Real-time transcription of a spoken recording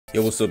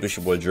Yo, what's up? It's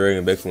your boy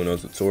Dragon back with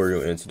another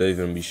tutorial, and today's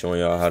gonna be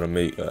showing y'all how to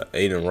make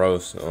Adin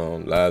Ross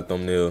live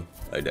thumbnail,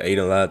 like the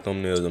Adin live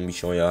thumbnails. I'm gonna be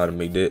showing y'all how to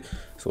make that.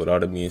 So with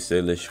all that being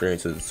said, let's straight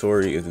into the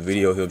tutorial. If the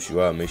video helps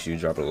you out, make sure you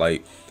drop a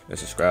like and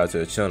subscribe to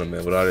the channel,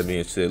 man. With all that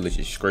being said, let's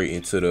get straight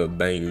into the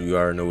banger. You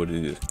already know what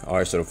it is. All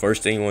right, so the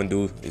first thing you want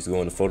to do is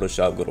go into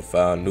Photoshop, go to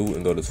File, New,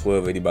 and go to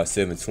 1280 by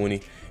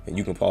 720. And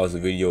you can pause the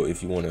video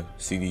if you want to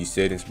see these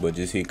settings, but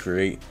just hit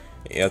create.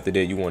 And after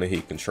that, you want to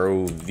hit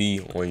Control V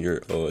on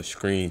your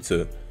screen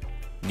to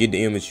get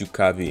the image you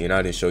copy. And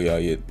I didn't show y'all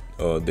yet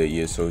that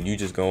yet, so you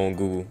just go on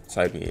Google,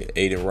 type in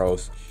Adin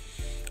Ross,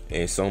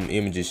 and some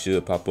images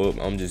should pop up.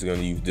 I'm just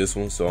gonna use this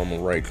one, so I'm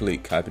gonna right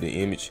click, copy the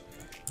image,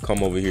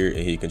 come over here and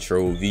hit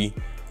Control V,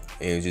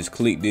 and just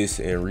click this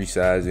and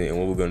resize it. And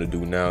what we're gonna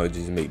do now is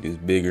just make this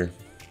bigger,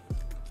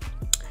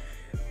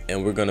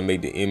 and we're gonna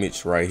make the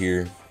image right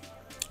here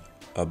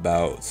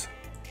about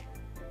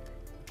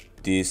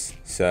this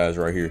size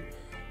right here.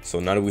 So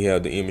now that we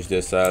have the image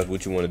that size,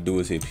 what you want to do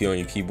is hit P on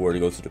your keyboard to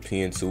go to the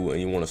pen tool, and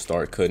you want to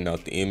start cutting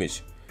out the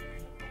image.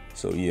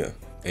 So yeah,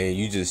 and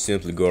you just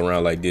simply go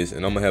around like this.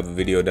 And I'm gonna have a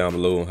video down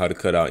below on how to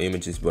cut out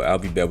images, but I'll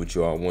be back with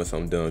you all once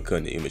I'm done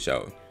cutting the image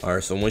out. All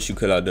right, so once you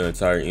cut out the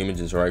entire image,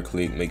 just right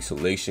click, make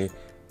selection,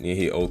 then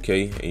hit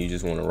OK, and you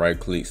just want to right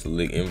click,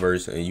 select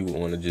inverse, and you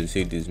want to just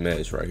hit this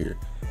match right here.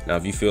 Now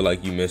if you feel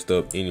like you messed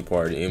up any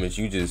part of the image,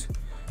 you just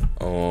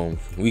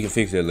we can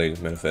fix that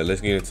later. Matter of fact,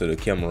 let's get into the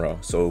camera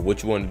raw. So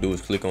what you want to do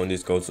is click on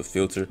this, go to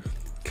filter,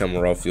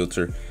 camera raw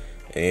filter,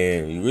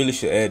 and you really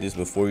should add this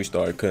before you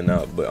start cutting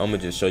out, but I'm gonna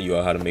just show you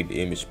all how to make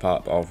the image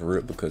pop off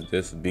rip, because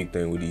that's a big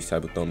thing with these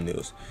type of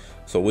thumbnails.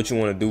 So what you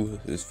want to do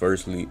is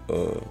firstly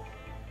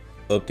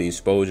up the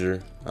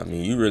exposure. I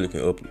mean, you really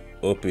can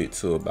up it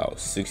to about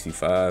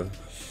 65.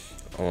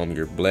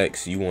 Your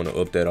blacks, you want to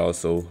up that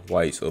also,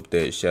 whites up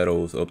that,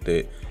 shadows up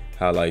that,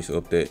 highlights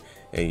up that,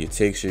 and your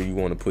texture, you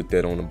want to put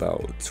that on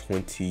about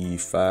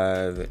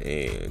 25,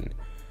 and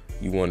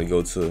you want to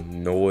go to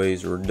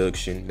noise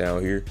reduction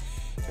down here,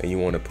 and you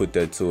want to put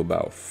that to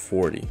about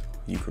 40.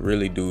 You could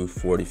really do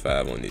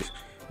 45 on this.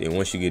 Then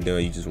once you get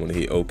done, you just want to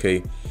hit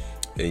OK,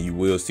 and you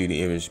will see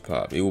the image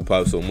pop. It will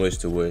pop so much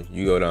to where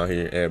you go down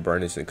here and add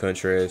brightness and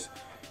contrast,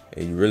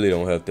 and you really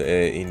don't have to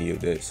add any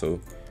of that.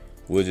 So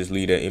we'll just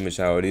leave that image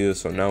how it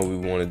is. So now what we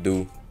want to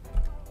do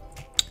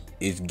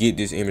is get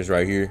this image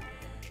right here,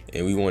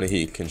 and we want to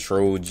hit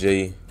Control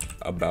J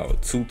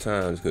about 2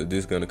 times, because this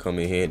is going to come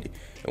in handy.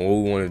 And what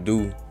we want to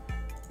do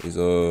is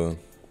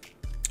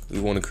we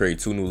want to create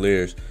 2 new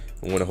layers.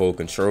 We want to hold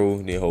Control,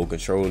 then hold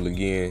Control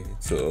again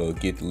to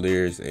get the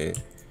layers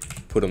and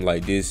put them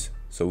like this,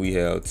 so we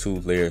have 2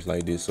 layers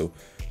like this. So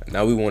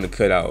now we want to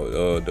cut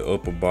out the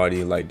upper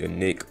body, like the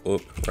neck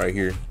up right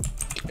here,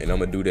 and I'm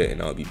gonna do that, and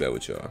I'll be back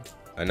with y'all.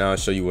 And now I'll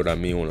show you what I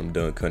mean when I'm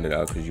done cutting it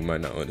out, because you might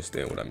not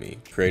understand what I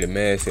mean. Create a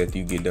mask after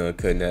you get done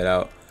cutting that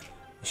out.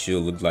 It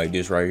should look like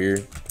this right here.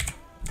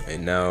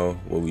 And now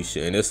what we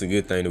should, and that's a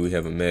good thing that we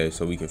have a mask,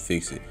 so we can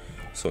fix it.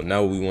 So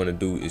now what we want to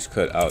do is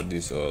cut out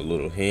this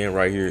little hand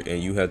right here,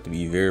 and you have to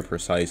be very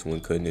precise when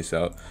cutting this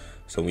out.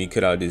 So when you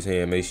cut out this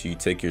hand, make sure you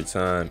take your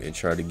time and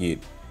try to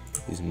get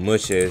as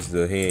much as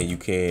the hand you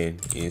can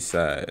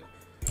inside.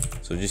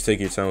 So just take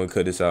your time and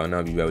cut this out, and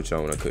I'll be back with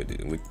y'all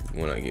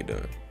when I get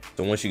done.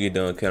 So once you get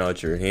done cutting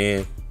out your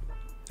hand,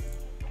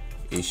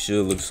 it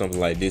should look something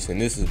like this, and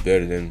this is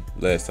better than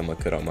last time I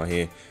cut out my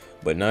hand.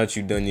 But now that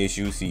you've done this,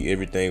 you see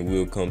everything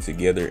will come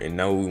together. And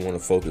now what we want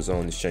to focus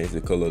on is change the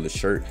color of the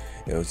shirt.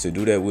 And to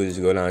do that, we'll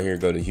just go down here,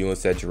 go to hue and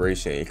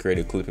saturation, and create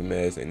a clipping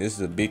mask. And this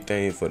is a big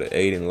thing for the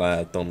Adin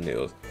live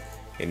thumbnails.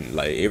 And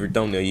like every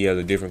thumbnail, he has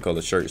a different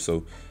color shirt.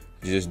 So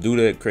just do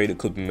that, create a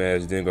clipping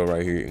mask, then go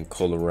right here and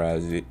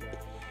colorize it.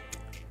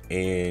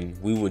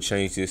 And we will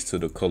change this to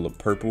the color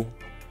purple,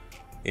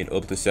 and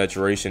up the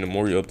saturation. The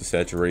more you up the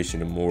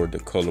saturation, the more the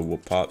color will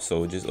pop.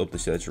 So just up the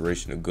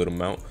saturation a good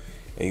amount.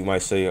 And you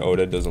might say, oh,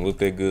 that doesn't look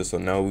that good. So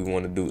now what we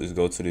want to do is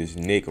go to this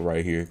neck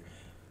right here,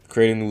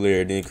 create a new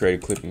layer, then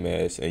create a clipping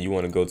mask. And you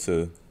want to go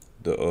to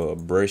the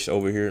brush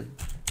over here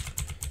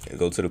and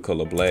go to the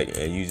color black,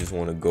 and you just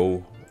want to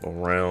go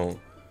around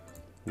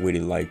with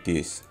it like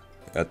this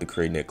after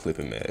creating that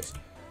clipping mask,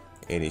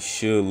 and it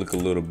should look a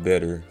little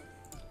better.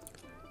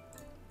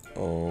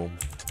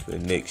 The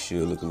neck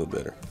should look a little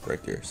better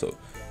right there. So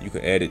you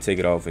can add it, take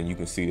it off, and you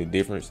can see the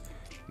difference.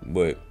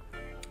 But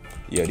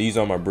yeah, these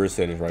are my brush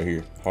settings right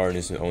here.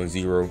 Hardness on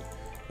 0,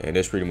 and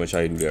that's pretty much how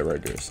you do that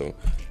right there. So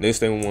next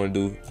thing we want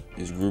to do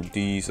is group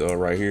these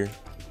right here.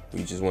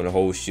 We just want to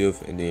hold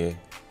shift and then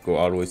go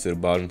all the way to the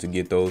bottom to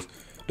get those.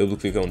 Double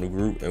click on the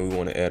group, and we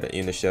want to add an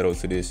inner shadow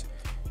to this,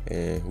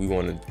 and we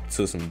want to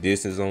put some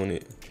distance on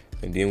it,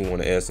 and then we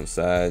want to add some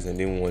size, and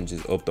then we want to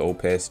just up the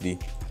opacity,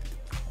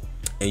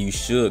 and you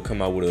should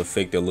come out with an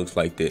effect that looks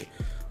like that.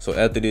 So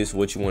after this,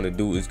 what you want to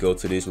do is go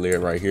to this layer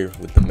right here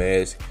with the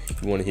mask.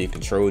 You want to hit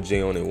Control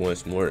J on it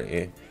once more,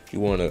 and you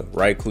want to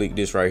right click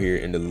this right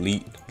here and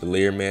delete the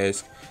layer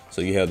mask,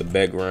 so you have the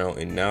background.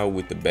 And now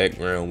with the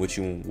background, what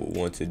you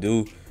want to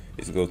do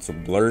is go to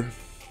blur,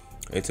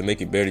 and to make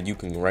it better, you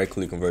can right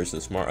click, convert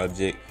to smart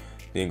object,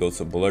 Then go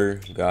to blur,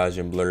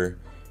 Gaussian blur,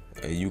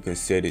 and you can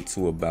set it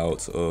to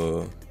about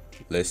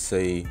let's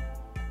say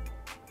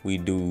we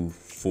do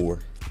 4.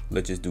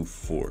 Let's just do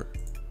 4.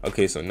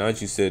 Okay, so now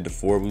that you set the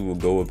 4, we will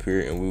go up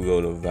here and we will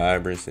go to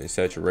vibrance and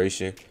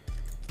saturation,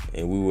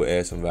 and we will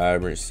add some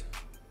vibrance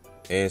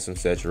and some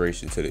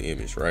saturation to the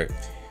image, right?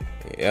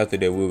 And after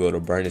that, we'll go to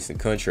brightness and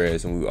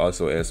contrast, and we will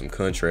also add some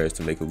contrast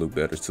to make it look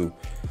better too.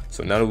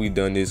 So now that we've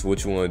done this,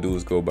 what you want to do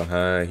is go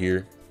behind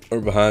here, or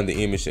behind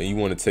the image, and you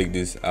want to take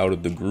this out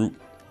of the group,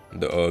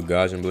 the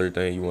Gaussian blur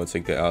thing. You want to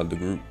take that out of the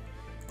group,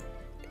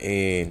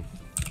 and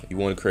you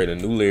want to create a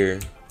new layer,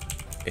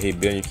 and hit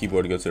B on your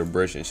keyboard to go to the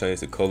brush and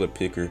change the color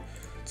picker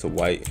to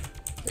white,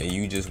 and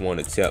you just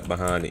want to tap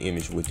behind the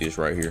image with this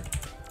right here,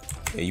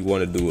 and you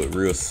want to do it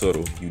real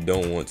subtle. You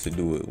don't want to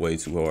do it way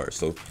too hard.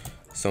 So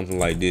something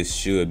like this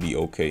should be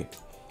okay.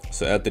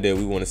 So after that,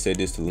 we want to set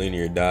this to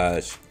linear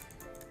dodge,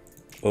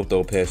 up the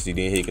opacity,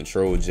 then hit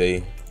Control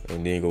J,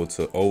 and then go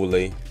to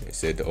overlay and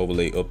set the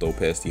overlay up the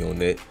opacity on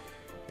that.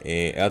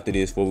 And after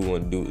this, what we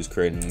want to do is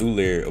create a new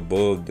layer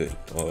above the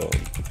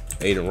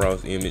Adin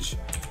Ross image.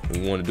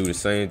 We want to do the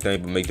same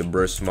thing, but make the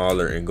brush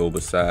smaller and go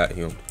beside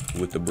him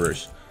with the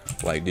brush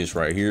like this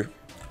right here.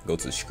 Go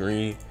to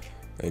screen,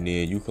 and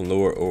then you can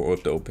lower or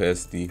up the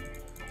opacity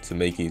to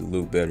make it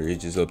look better.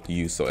 It's just up to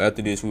you. So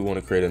after this, we want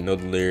to create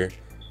another layer,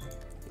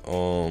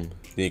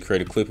 then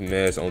create a clipping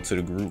mask onto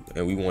the group,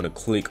 and we want to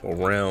click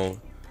around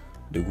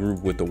the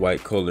group with the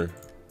white color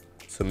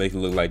to make it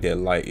look like that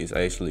light is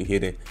actually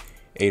hitting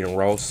Adin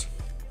Ross.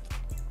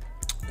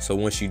 So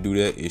once you do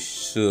that, it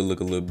should look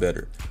a little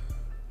better,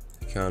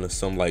 kind of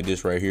something like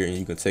this right here, and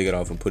you can take it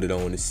off and put it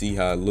on to see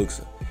how it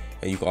looks.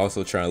 And you can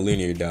also try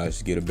linear dodge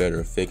to get a better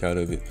effect out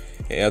of it.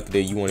 And after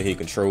that, you want to hit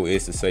Control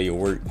S to save your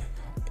work,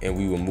 and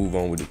we will move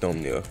on with the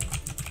thumbnail.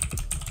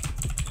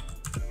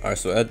 Alright,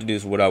 so after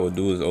this, what I would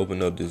do is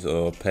open up this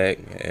pack,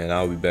 and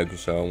I'll be back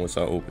with y'all once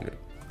I open it.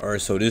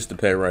 Alright, so this is the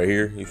pack right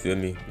here, you feel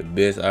me? The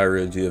best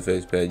IRL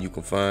GFX pack you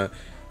can find.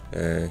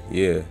 And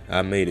yeah,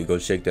 I made it, go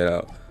check that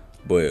out.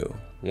 But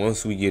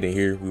once we get in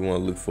here, we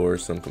want to look for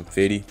some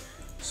confetti.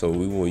 So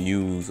we will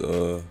use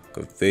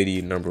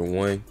confetti number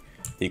 1,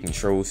 hit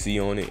Control C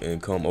on it,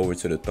 and come over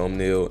to the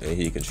thumbnail and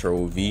hit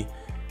Control V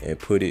and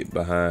put it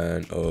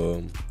behind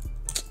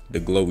the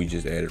glow we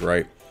just added,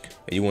 right?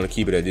 And you want to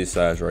keep it at this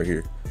size right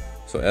here.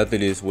 So after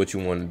this, what you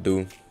want to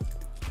do,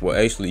 well,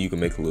 actually you can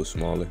make it a little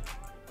smaller,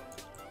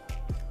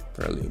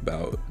 probably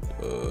about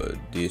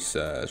this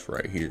size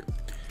right here.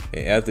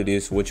 And after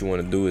this, what you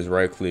want to do is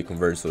right click,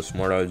 convert to a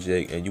smart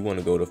object, and you want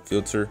to go to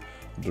filter,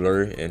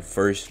 blur, and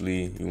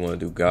firstly you want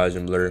to do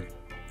Gaussian blur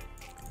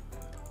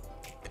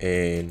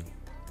and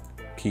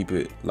keep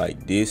it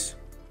like this.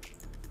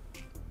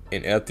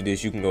 And after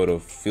this, you can go to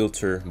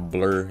filter,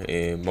 blur,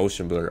 and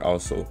motion blur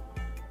also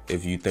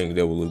if you think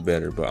that will look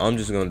better. But I'm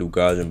just gonna do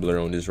Gaussian blur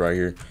on this right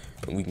here,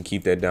 and we can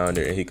keep that down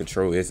there and hit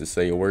Control S to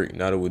say your work.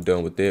 Now that we're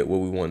done with that,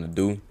 what we want to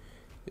do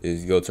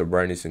is go to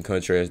brightness and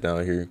contrast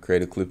down here,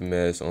 create a clipping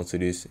mask onto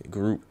this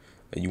group,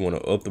 and you want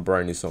to up the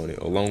brightness on it.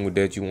 Along with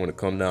that, you want to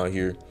come down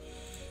here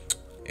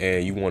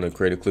and you want to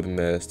create a clipping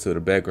mask to the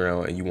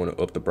background, and you want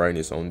to up the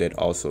brightness on that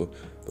also,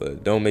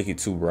 but don't make it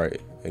too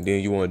bright. And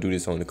then you want to do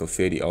this on the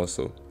confetti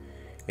also.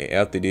 And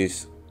after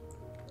this,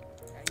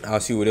 I'll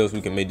see what else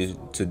we can make this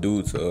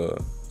to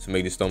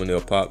make this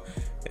thumbnail pop,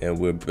 and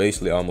we're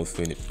basically almost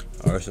finished.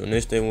 Alright, so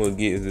next thing we'll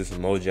get is this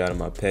emoji out of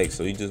my pack.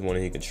 So you just want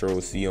to hit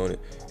Control C on it,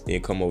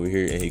 then come over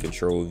here and hit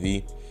Control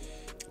V.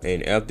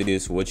 And after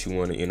this, what you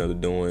want to end up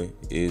doing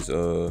is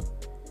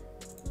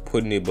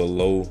putting it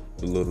below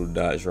the little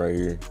dots right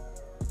here,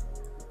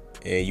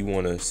 and you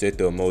want to set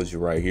the emoji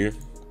right here.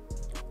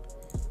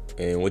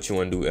 And what you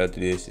want to do after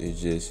this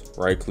is just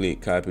right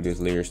click, copy this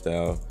layer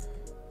style,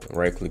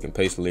 right click and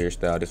paste the layer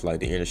style, just like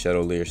the inner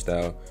shadow layer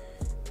style.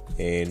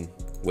 And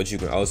what you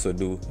can also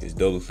do is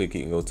double click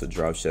it and go to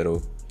drop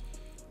shadow,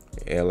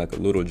 add like a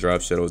little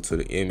drop shadow to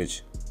the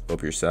image,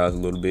 up your size a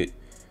little bit,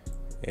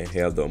 and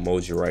have the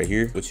emoji right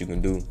here. What you can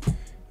do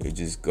is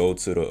just go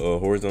to the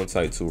horizontal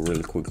type tool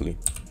really quickly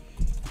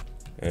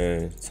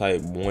and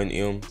type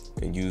 1M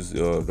and use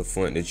the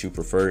font that you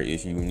prefer.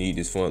 If you need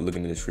this font, look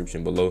in the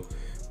description below.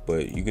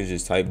 But you can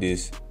just type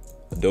this,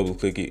 double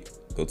click it,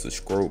 go to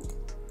stroke,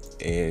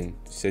 and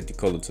set the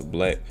color to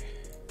black,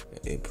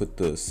 and put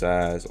the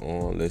size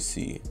on, let's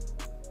see,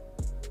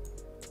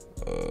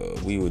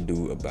 we would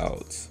do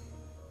about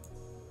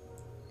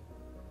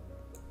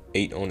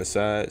 8 on the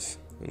sides,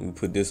 and we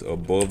put this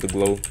above the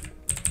glow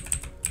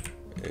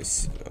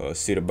and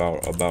sit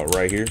about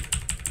right here,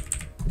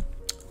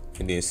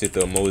 and then set the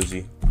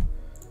emoji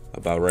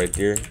about right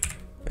there.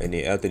 And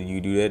then after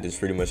you do that, that's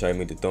pretty much how you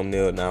make the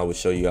thumbnail. Now I will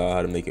show you all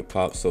how to make it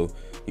pop. So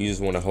you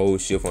just want to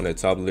hold shift on that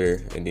top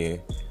layer, and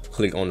then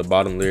click on the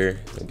bottom layer,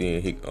 and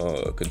then hit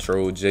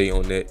Control J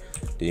on that,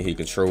 then hit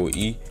Control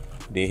E,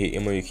 then hit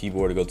M on your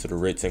keyboard to go to the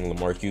rectangular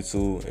mark U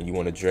tool, and you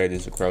want to drag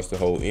this across the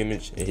whole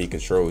image and hit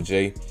Control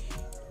J,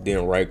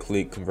 then right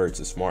click, convert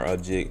to smart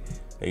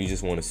object, and you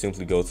just want to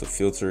simply go to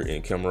filter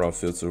and camera raw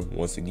filter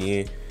once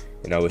again,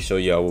 and I will show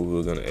y'all what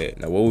we're gonna add.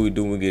 Now what we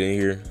do when we get in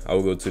here, I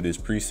will go to this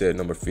preset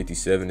number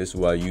 57. This is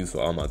what I use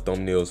for all my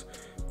thumbnails,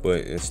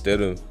 but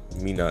instead of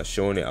me not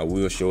showing it, I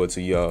will show it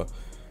to y'all.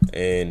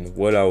 And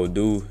what I will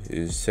do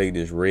is take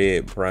this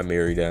red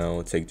primary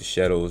down, take the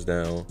shadows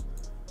down,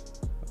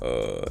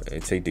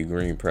 and take the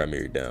green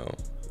primary down.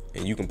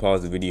 And you can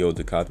pause the video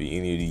to copy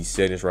any of these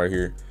settings right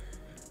here,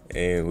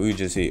 and we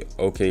just hit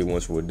OK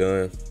once we're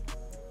done,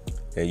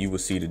 and you will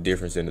see the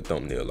difference in the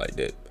thumbnail like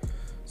that.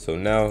 So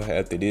now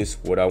after this,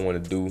 what I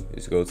want to do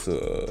is go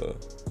to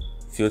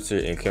filter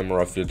and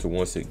camera filter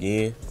once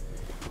again,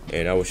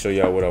 and I will show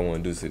y'all what I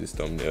want to do to this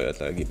thumbnail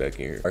after I get back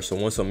in here. All right, so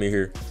once I'm in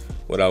here,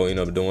 what I will end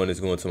up doing is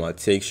going to my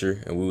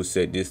texture, and we will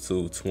set this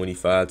to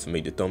 25 to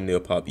make the thumbnail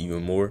pop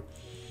even more.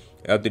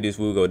 After this,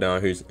 we'll go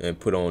down here and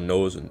put on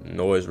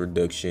noise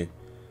reduction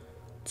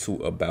to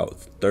about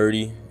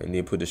 30, and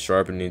then put the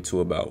sharpening to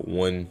about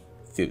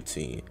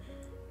 115.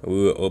 We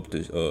will up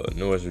the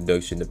noise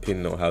reduction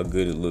depending on how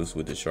good it looks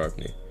with the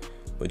sharpening,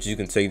 but you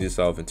can take this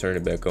off and turn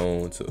it back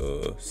on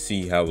to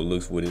see how it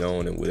looks with it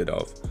on and with it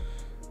off.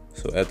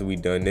 So after we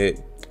done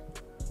that,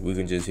 we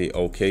can just hit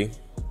OK,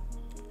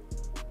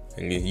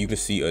 and then you can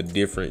see a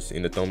difference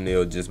in the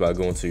thumbnail just by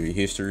going to your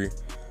history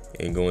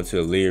and going to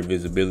the layer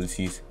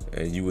visibilities,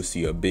 and you will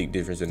see a big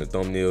difference in the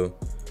thumbnail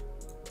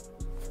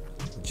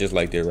just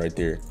like that right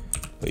there.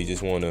 So you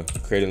just want to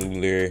create a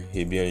new layer,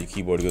 hit B on your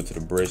keyboard to go to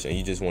the brush, and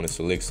you just want to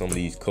select some of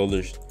these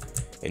colors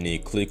and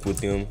then click with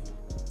them.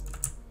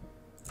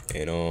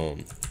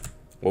 And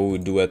what we'll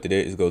do after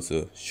that is go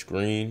to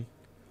screen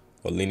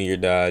or linear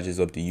dodge, is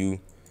up to you,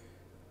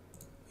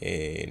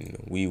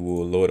 and we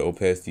will lower the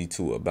opacity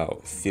to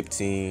about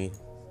 15.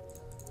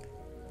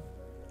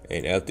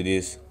 And after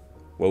this,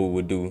 what we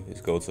would do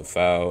is go to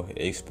file,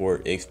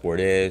 export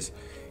as,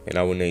 and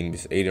I will name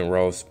this Adin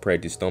Ross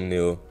practice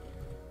thumbnail,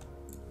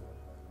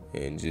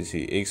 and just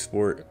hit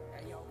export.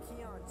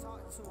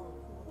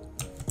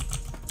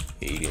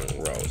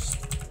 Adin Ross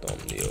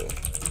thumbnail.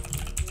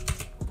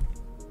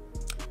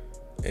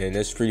 And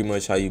that's pretty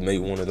much how you make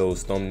one of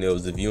those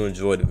thumbnails. If you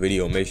enjoyed the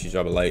video, make sure you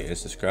drop a like and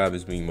subscribe.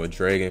 It's me, more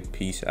Dragon.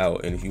 Peace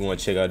out. And if you want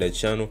to check out that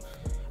channel,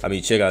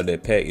 check out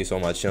that pack, it's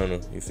on my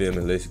channel. You feel me?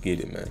 Let's get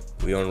it, man.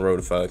 We on the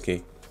road to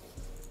 5K.